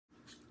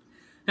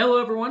Hello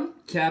everyone,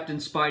 Captain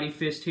Spidey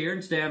Fist here,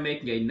 and today I'm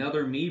making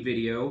another me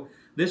video.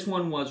 This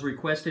one was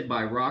requested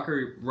by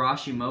Rocker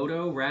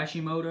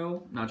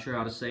Rashimoto, not sure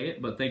how to say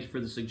it, but thank you for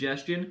the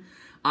suggestion.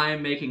 I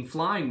am making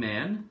Flying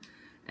Man,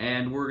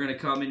 and we're going to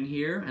come in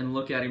here and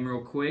look at him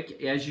real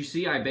quick. As you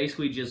see, I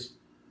basically just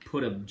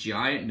put a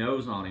giant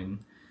nose on him.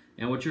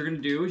 And what you're going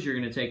to do is you're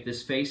going to take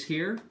this face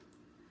here,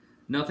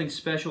 nothing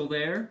special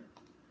there,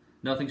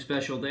 nothing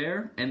special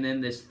there, and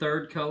then this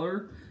third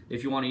color.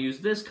 If you want to use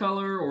this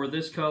color or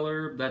this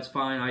color, that's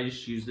fine. I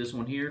just use this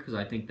one here because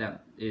I think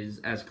that is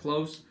as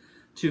close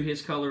to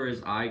his color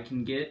as I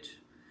can get.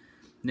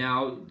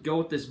 Now, go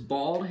with this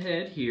bald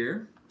head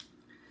here.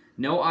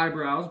 No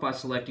eyebrows by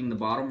selecting the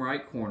bottom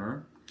right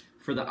corner.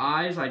 For the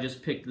eyes, I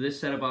just picked this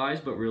set of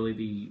eyes, but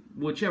really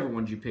whichever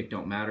ones you pick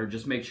don't matter.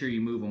 Just make sure you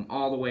move them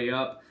all the way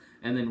up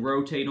and then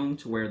rotate them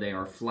to where they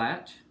are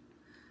flat.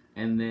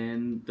 And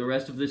then the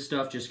rest of this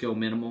stuff, just go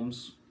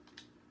minimums.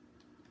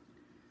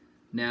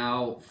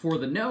 Now, for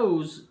the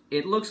nose,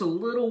 it looks a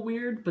little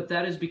weird, but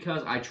that is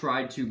because I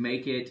tried to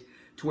make it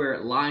to where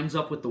it lines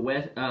up with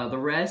the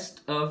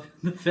rest of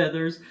the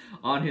feathers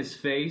on his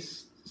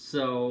face.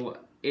 So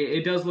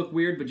it does look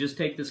weird, but just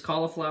take this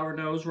cauliflower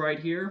nose right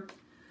here,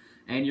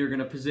 and you're going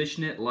to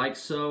position it like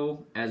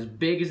so, as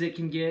big as it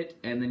can get,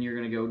 and then you're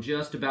going to go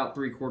just about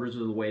 3/4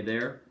 of the way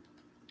there.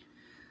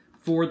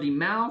 For the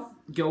mouth,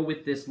 go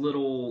with this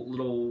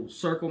little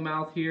circle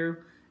mouth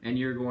here, and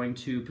you're going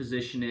to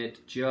position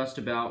it just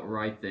about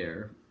right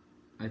there.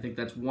 I think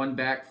that's one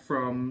back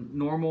from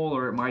normal,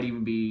 or it might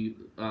even be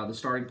the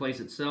starting place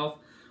itself,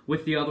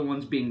 with the other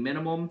ones being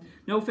minimum.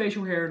 No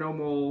facial hair, no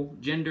mole,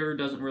 gender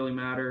doesn't really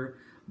matter,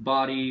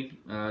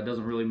 body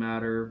doesn't really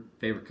matter,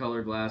 favorite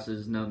color,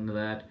 glasses, none of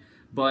that.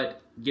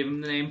 But give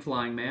him the name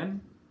Flying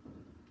Man.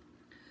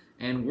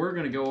 And we're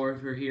going to go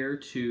over here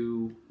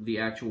to the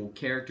actual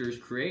characters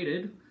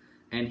created.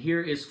 And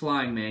here is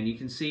Flying Man. You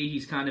can see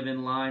he's kind of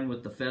in line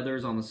with the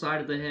feathers on the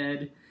side of the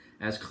head,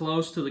 as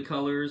close to the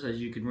colors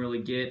as you can really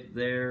get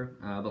there.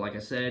 But like I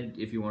said,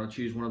 if you want to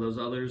choose one of those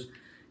others,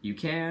 you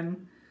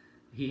can.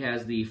 He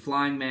has the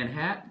Flying Man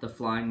hat, the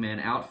Flying Man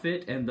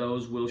outfit, and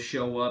those will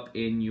show up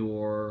in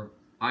your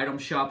item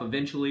shop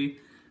eventually.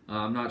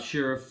 I'm not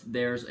sure if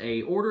there's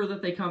a order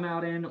that they come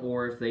out in,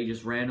 or if they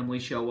just randomly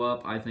show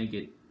up. I think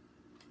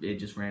it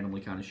just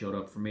randomly kind of showed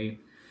up for me.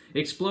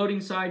 Exploding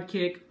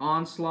Sidekick,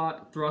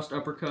 Onslaught, Thrust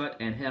Uppercut,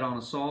 and Head-On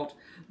Assault.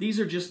 These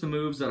are just the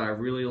moves that I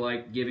really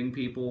like giving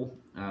people.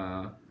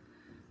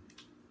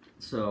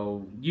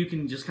 So you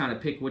can just kind of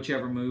pick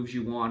whichever moves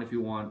you want. If you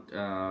want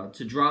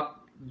to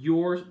drop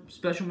your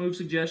special move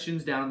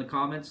suggestions down in the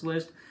comments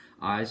list,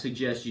 I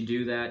suggest you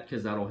do that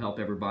because that'll help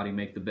everybody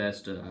make the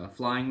best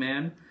Flying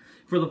Man.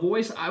 For the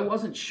voice, I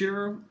wasn't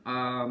sure.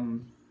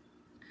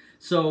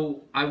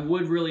 So I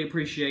would really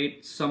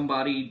appreciate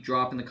somebody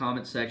drop in the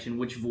comment section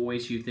which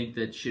voice you think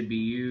that should be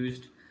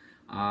used.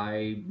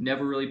 I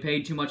never really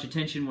paid too much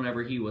attention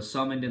whenever he was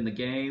summoned in the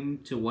game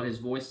to what his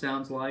voice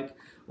sounds like,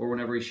 or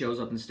whenever he shows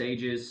up in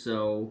stages.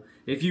 So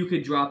if you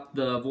could drop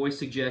the voice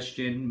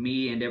suggestion,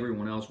 me and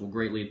everyone else will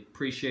greatly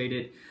appreciate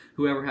it.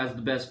 Whoever has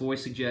the best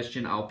voice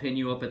suggestion, I'll pin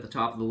you up at the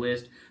top of the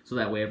list so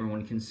that way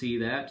everyone can see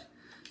that.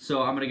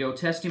 So I'm going to go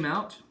test him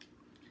out.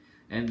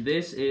 And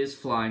this is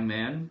Flying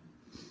Man.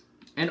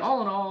 And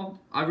all in all,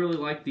 I really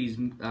like these,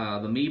 the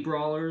Mii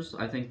Brawlers.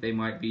 I think they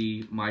might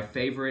be my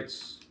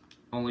favorites,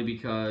 only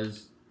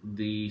because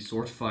the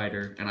Sword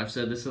Fighter, and I've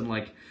said this in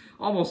like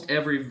almost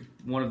every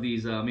one of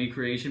these Mii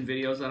creation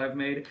videos that I've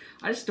made,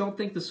 I just don't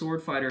think the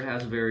Sword Fighter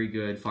has a very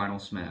good Final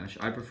Smash.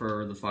 I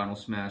prefer the Final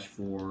Smash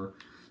for,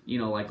 you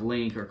know, like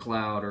Link or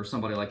Cloud or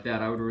somebody like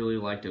that. I would really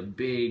like a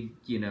big,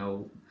 you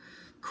know,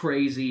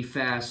 crazy,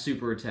 fast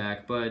super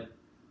attack, but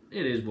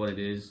it is what it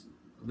is.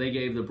 They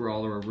gave the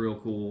Brawler a real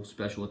cool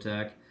special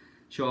attack.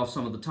 Show off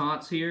some of the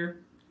taunts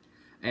here.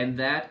 And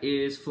that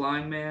is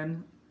Flying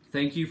Man.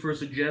 Thank you for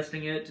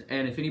suggesting it.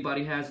 And if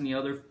anybody has any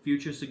other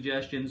future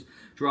suggestions,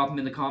 drop them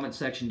in the comment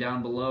section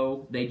down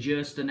below. They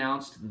just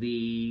announced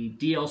the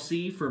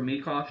DLC for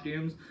Mii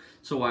costumes,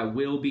 so I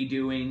will be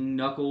doing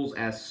Knuckles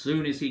as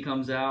soon as he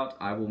comes out.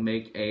 I will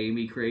make a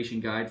Mii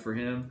creation guide for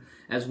him,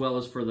 as well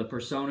as for the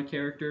Persona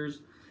characters.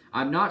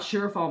 I'm not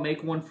sure if I'll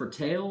make one for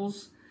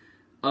Tails,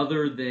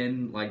 other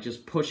than like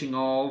just pushing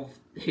all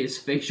his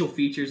facial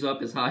features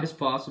up as high as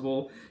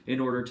possible in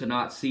order to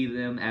not see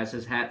them, as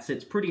his hat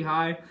sits pretty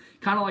high,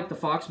 kind of like the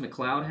Fox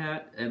McCloud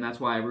hat, and that's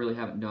why I really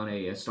haven't done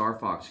a Star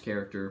Fox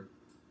character.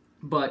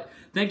 But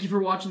thank you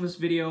for watching this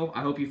video.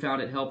 I hope you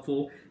found it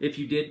helpful. If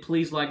you did,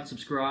 please like and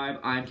subscribe.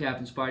 I'm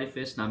Captain Spidey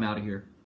Fist, and I'm out of here.